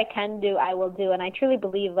 whatever I can do, I will do. And I truly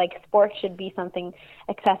believe like sport should be something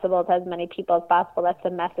accessible to as many people as possible. That's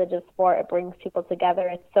the message of sport. It brings people together.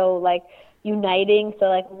 It's so like uniting. So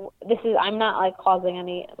like I'm not like causing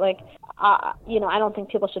any like, you know, I don't think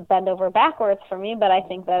people should bend over backwards for me, but I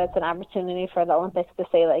think that it's an opportunity for the Olympics to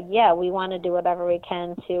say like, yeah, we want to do whatever we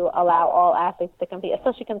can to allow all athletes to compete,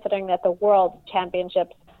 especially considering that the World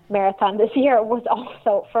Championships marathon this year was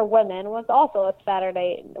also for women was also a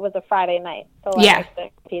Friday night. So I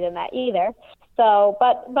don't compete in that either. So,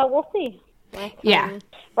 but we'll see.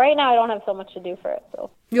 Right now I don't have so much to do for it.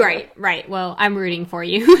 So right. Well, I'm rooting for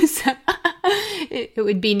you. So it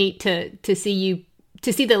would be neat to see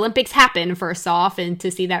the Olympics happen first off, and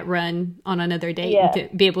to see that run on another date, and to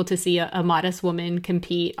be able to see a modest woman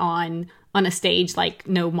compete on a stage like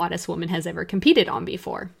no modest woman has ever competed on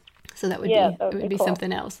before. So that would be cool.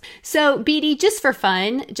 Something else. So Beatie, just for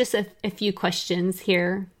fun, just a few questions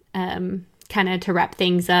here, kind of to wrap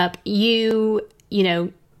things up. You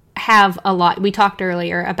know, have a lot. We talked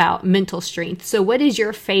earlier about mental strength. So what is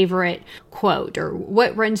your favorite quote, or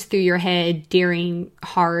what runs through your head during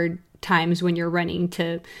hard times when you're running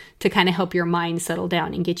to kind of help your mind settle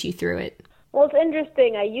down and get you through it? Well, it's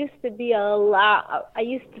interesting. I used to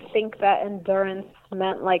think that endurance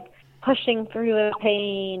meant like pushing through the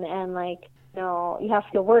pain, and like, you know, you have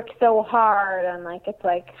to work so hard, and like it's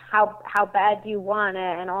like how bad you want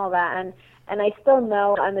it and all that, and I still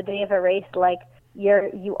know on the day of a race, like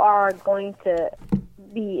you are going to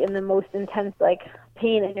be in the most intense like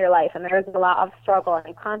pain in your life, and there's a lot of struggle, and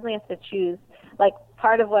you constantly have to choose. Like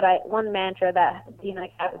part of one mantra that Dina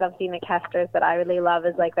Castor's that I really love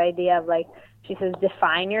is like the idea of like, she says,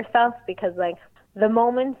 define yourself, because like the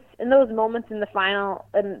moments in the final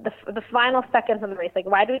seconds of the race, like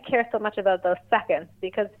why do we care so much about those seconds?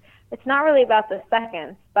 Because it's not really about the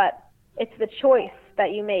seconds, but it's the choice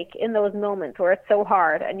that you make in those moments where it's so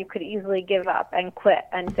hard and you could easily give up and quit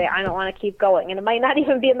and say, I don't want to keep going. And it might not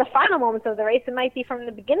even be in the final moments of the race. It might be from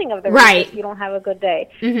the beginning of the race if you don't have a good day.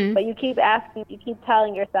 Mm-hmm. But you keep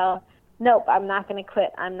telling yourself, nope, I'm not going to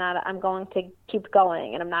quit. I'm going to keep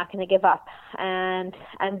going, and I'm not going to give up. And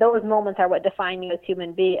those moments are what define you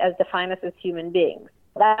define us as human beings.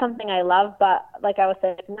 That's something I love, but like I was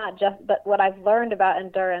saying, it's not just, but what I've learned about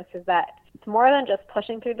endurance is that it's more than just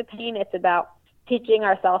pushing through the pain. It's about teaching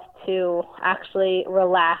ourselves to actually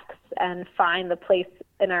relax and find the place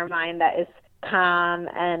in our mind that is calm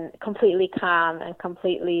and completely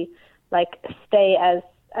like stay as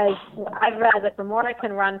I've realized that the more I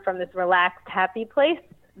can run from this relaxed, happy place,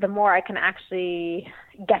 the more I can actually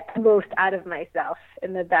get the most out of myself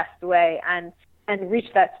in the best way and reach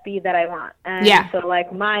that speed that I want. And so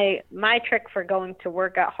like my trick for going to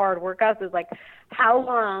hard workouts is like, how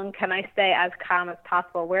long can I stay as calm as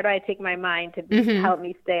possible? Where do I take my mind to help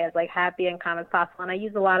me stay as like happy and calm as possible? And I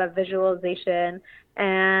use a lot of visualization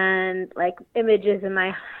and like images in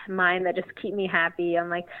my mind that just keep me happy. I'm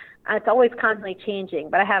like, it's always constantly changing,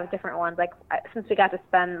 but I have different ones. Like since we got to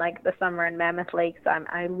spend like the summer in Mammoth Lakes,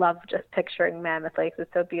 I love just picturing Mammoth Lakes.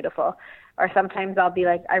 It's so beautiful. Or sometimes I'll be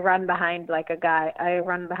like, I run behind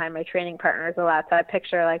my training partners a lot. So I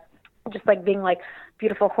picture like just like being like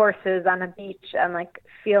beautiful horses on a beach and like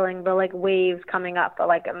feeling the like waves coming up,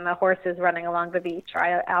 like and the horses running along the beach.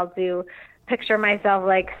 Or I'll picture myself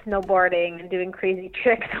like snowboarding and doing crazy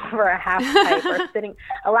tricks over a half pipe or sitting.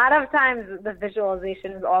 A lot of times the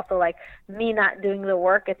visualization is also like me not doing the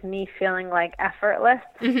work. It's me feeling like effortless.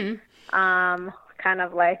 Kind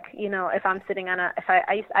of like, you know, if I'm sitting on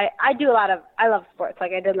I do a lot of, I love sports.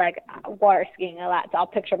 Like I did like water skiing a lot. So I'll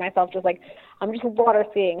picture myself just like, I'm just water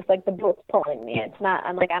skiing. It's like the boat's pulling me. It's not,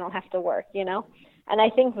 I'm like, I don't have to work, you know? And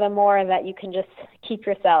I think the more that you can just keep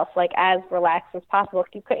yourself like as relaxed as possible,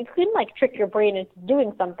 you can like trick your brain into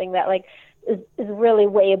doing something that like is really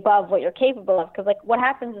way above what you're capable of. Because like what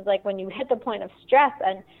happens is like when you hit the point of stress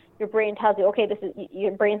and your brain tells you, okay,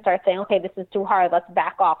 your brain starts saying, okay, this is too hard, let's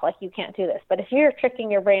back off, like you can't do this. But if you're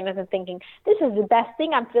tricking your brain into thinking, this is the best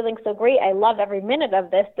thing, I'm feeling so great, I love every minute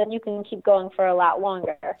of this, then you can keep going for a lot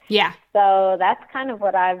longer. Yeah. So that's kind of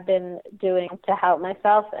what I've been doing to help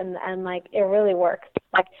myself, and like it really works.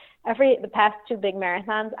 Like the past 2 big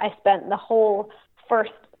marathons, I spent the whole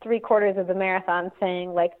first 3/4 of the marathon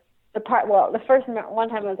saying like, the first one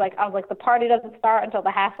time I was like, the party doesn't start until the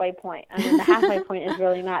halfway point. And then the halfway point is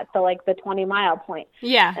really not till like the 20-mile point.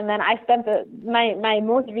 Yeah. And then I spent my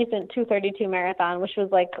most recent 2:32 marathon, which was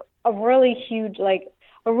like a really huge, like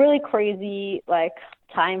a really crazy like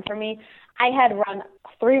time for me. I had run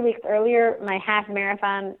 3 weeks earlier, my half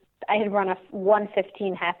marathon. I had run a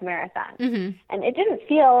 1:15 half marathon. And it didn't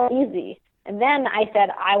feel easy. And then I said,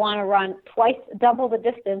 I want to run double the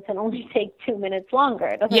distance and only take 2 minutes longer.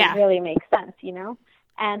 It doesn't really make sense, you know?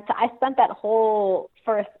 And so I spent that whole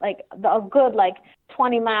first, like, a good,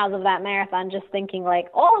 20 miles of that marathon just thinking, like,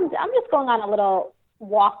 oh, I'm just going on a little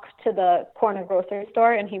walk to the corner grocery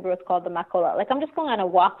store. In Hebrew, it's called the Makola. Like, I'm just going on a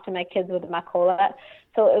walk to my kids with the Makola.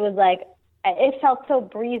 So it was like, it felt so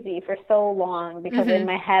breezy for so long because in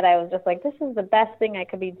my head I was just like, this is the best thing I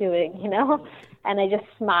could be doing, you know? And I just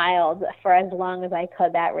smiled for as long as I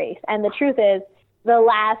could that race. And the truth is, the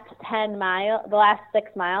last 6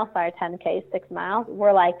 miles, 10K, 6 miles,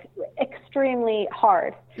 were like extremely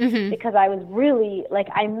hard because I was really, like,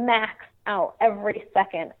 I maxed out every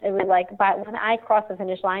second. It was like, but when I crossed the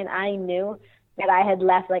finish line, I knew that I had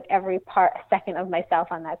left like every second of myself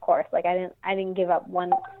on that course. Like, I didn't give up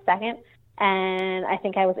 1 second. And I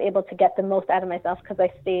think I was able to get the most out of myself because I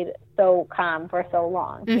stayed so calm for so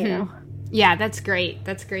long, you know? Yeah, that's great.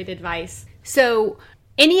 That's great advice. So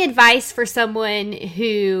any advice for someone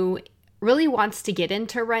who really wants to get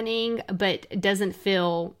into running, but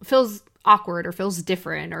feels awkward or feels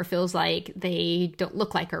different or feels like they don't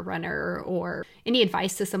look like a runner, or any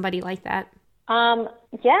advice to somebody like that?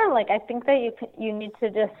 Yeah, like, I think that you need to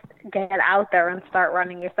just get out there and start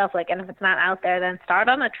running yourself. Like, and if it's not out there, then start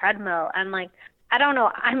on a treadmill. And like, I don't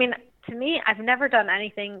know. I mean, to me, I've never done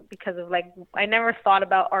anything because of, like, I never thought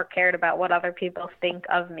about or cared about what other people think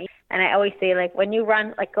of me. And I always say, like, when you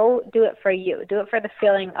run, like, go do it for you. Do it for the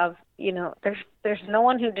feeling of, you know, there's no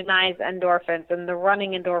one who denies endorphins, and the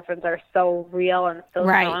running endorphins are so real and so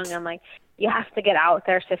strong. And like, you have to get out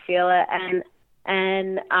there to feel it.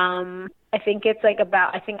 And I think it's like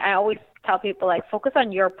I think I always tell people, like, focus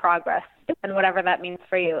on your progress and whatever that means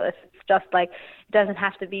for you. If it's just like, it doesn't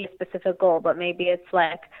have to be a specific goal, but maybe it's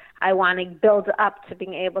like, I want to build up to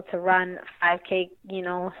being able to run 5K, you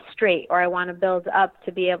know, straight, or I want to build up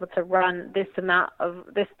to be able to run this amount of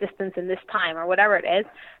this distance in this time, or whatever it is,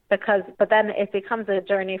 but then it becomes a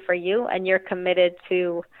journey for you, and you're committed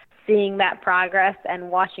to seeing that progress and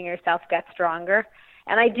watching yourself get stronger.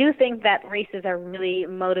 And I do think that races are really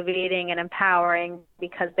motivating and empowering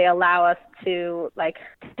because they allow us to, like,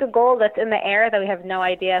 the goal that's in the air that we have no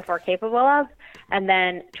idea if we're capable of, and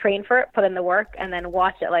then train for it, put in the work, and then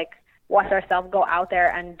watch ourselves go out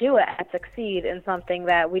there and do it and succeed in something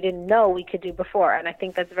that we didn't know we could do before. And I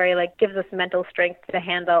think that's very, like, gives us mental strength to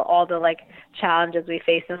handle all the, like, challenges we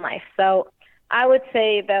face in life. So I would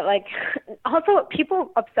say that, like, also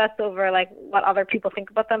people obsess over, like, what other people think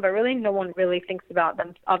about them, but really no one really thinks about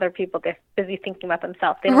them. Other people, they're busy thinking about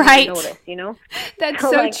themselves. They don't even notice, you know? That's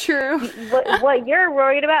so like, true. what you're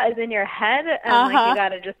worried about is in your head, and like, you got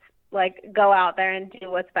to just, like, go out there and do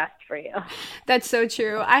what's best for you. That's so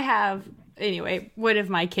true. One of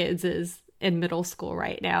my kids is in middle school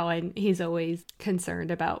right now, and he's always concerned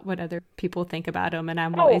about what other people think about him.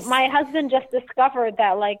 And my husband just discovered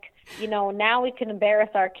that, like, you know, now we can embarrass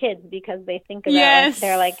our kids because they think about us.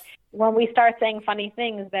 They're like, when we start saying funny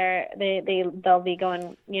things, they'll be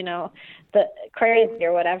going, you know, the crazy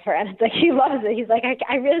or whatever. And it's like, he loves it. He's like,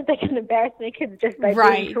 I really think I can embarrass my kids just by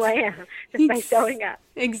being who I am, just by showing up.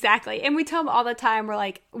 Exactly. And we tell them all the time, we're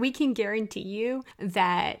like, we can guarantee you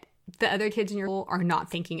that the other kids in your school are not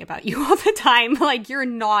thinking about you all the time. Like, you're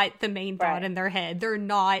not the main thought in their head. They're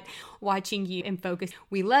not watching you and focus.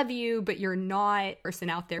 We love you, but you're not a person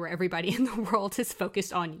out there where everybody in the world is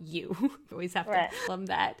focused on you. You always have to tell them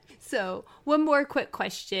that. So one more quick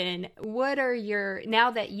question. What are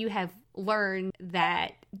now that you have learned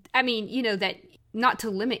that, I mean, you know, that not to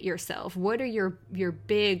limit yourself, what are your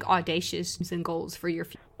big audacious and goals for your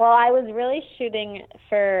future? Well, I was really shooting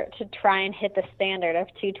to try and hit the standard of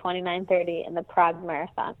 2:29:30 in the Prague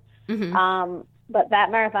Marathon. But that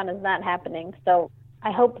marathon is not happening. So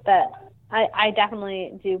I hope that I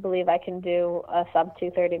definitely do believe I can do a sub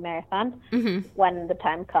 2:30 marathon when the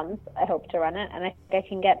time comes. I hope to run it, and I think I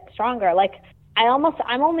can get stronger. Like, I'm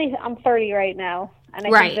 30 right now, and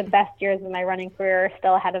I think the best years of my running career are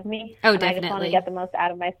still ahead of me. Oh, and definitely. I just want to get the most out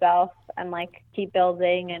of myself and, like, keep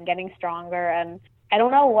building and getting stronger. And I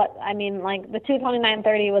don't know like, the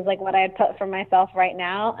 2:29:30 was, like, what I had put for myself right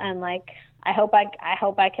now, and, like, I hope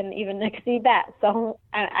I can even exceed that. So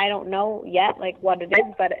I don't know yet, like, what it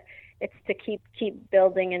is, but it's to keep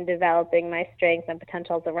building and developing my strengths and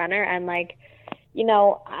potential as a runner. And, like, you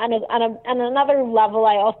know, on another level,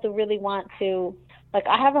 I also really want to, like,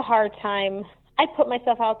 I have a hard time. I put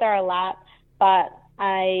myself out there a lot, but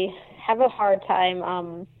I have a hard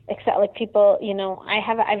time, except like people,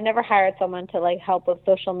 I've never hired someone to like help with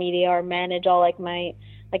social media or manage all like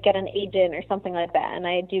get an agent or something like that. And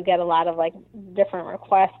I do get a lot of like different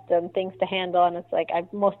requests and things to handle. And it's like,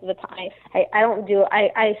 most of the time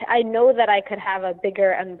I know that I could have a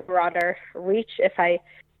bigger and broader reach if I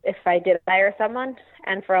did hire someone.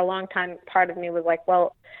 And for a long time, part of me was like,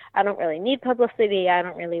 well, I don't really need publicity. I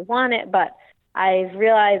don't really want it. But I've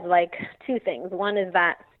realized like two things. One is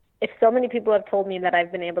that if so many people have told me that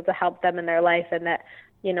I've been able to help them in their life, and that,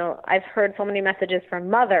 I've heard so many messages from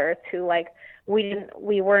mothers who like,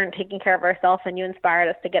 we weren't taking care of ourselves and you inspired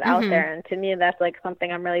us to get out there. And to me, that's like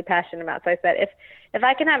something I'm really passionate about. So I said, if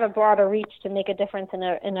I can have a broader reach to make a difference in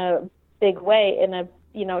a big way,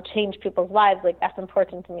 change people's lives, like that's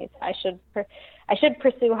important to me. So I should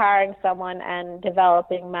pursue hiring someone and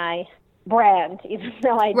developing my brand, even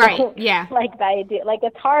though I don't like the idea. Like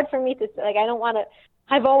it's hard for me to, like, I don't want to,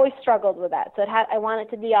 I've always struggled with that. So I want it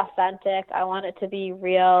to be authentic. I want it to be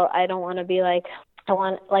real. I don't want to be like,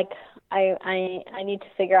 I need to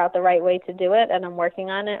figure out the right way to do it, and I'm working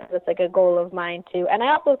on it. It's like a goal of mine too. And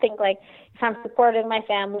I also think like if I'm supporting my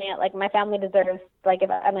family, like my family deserves, like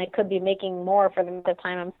and I could be making more for the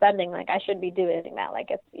time I'm spending, like I should be doing that.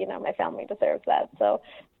 Like it's, my family deserves that. So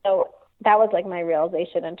that was like my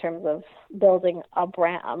realization in terms of building a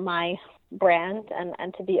brand, my brand,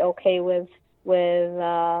 and to be okay with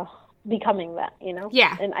becoming that,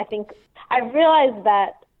 Yeah. And I think I realized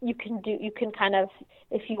that you can kind of,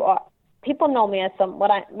 if you are, people know me as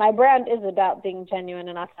my brand is about being genuine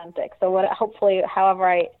and authentic. So hopefully, however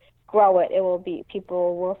I grow it, it will be,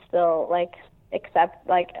 people will still like accept,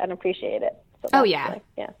 like, and appreciate it. So yeah,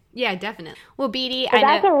 definitely. Well, Beatie,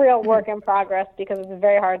 that's a real work in progress, because it's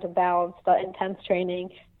very hard to balance the intense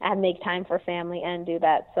training and make time for family and do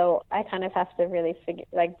that. So I kind of have to really be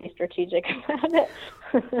strategic about it.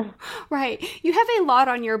 Right. You have a lot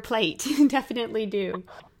on your plate. You definitely do.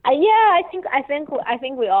 I think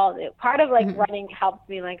we all do. Part of like running helps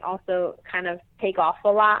me like also kind of take off a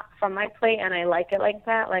lot from my plate, and I like it like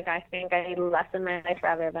that. Like I think I need less in my life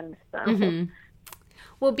rather than so.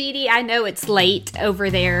 Well, Beatie, I know it's late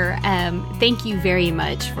over there. Thank you very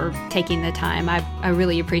much for taking the time. I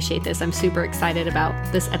really appreciate this. I'm super excited about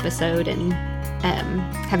this episode and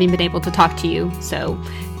having been able to talk to you. So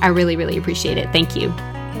I really, really appreciate it. Thank you.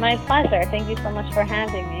 My pleasure. Thank you so much for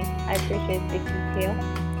having me. I appreciate speaking to you.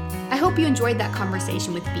 I hope you enjoyed that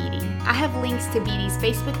conversation with Beatie. I have links to Beatie's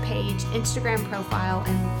Facebook page, Instagram profile,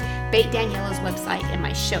 and Bait Daniela's website in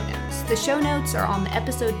my show notes. The show notes are on the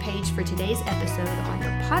episode page for today's episode on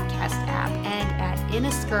your podcast app and at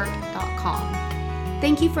inaskirt.com.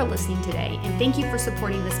 Thank you for listening today, and thank you for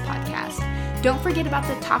supporting this podcast. Don't forget about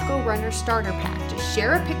the Taco Runner Starter Pack. Just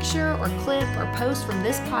share a picture or clip or post from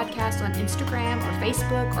this podcast on Instagram or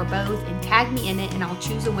Facebook or both, and tag me in it, and I'll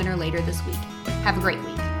choose a winner later this week. Have a great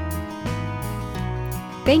week.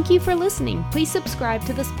 Thank you for listening. Please subscribe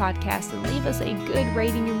to this podcast and leave us a good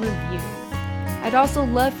rating and review. I'd also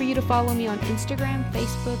love for you to follow me on Instagram,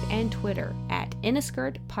 Facebook, and Twitter at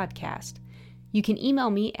Inaskirt Podcast. You can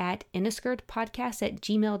email me at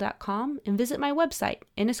inaskirtpodcast@gmail.com and visit my website,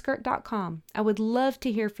 inaskirt.com. I would love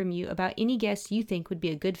to hear from you about any guests you think would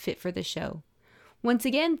be a good fit for the show. Once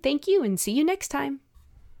again, thank you and see you next time.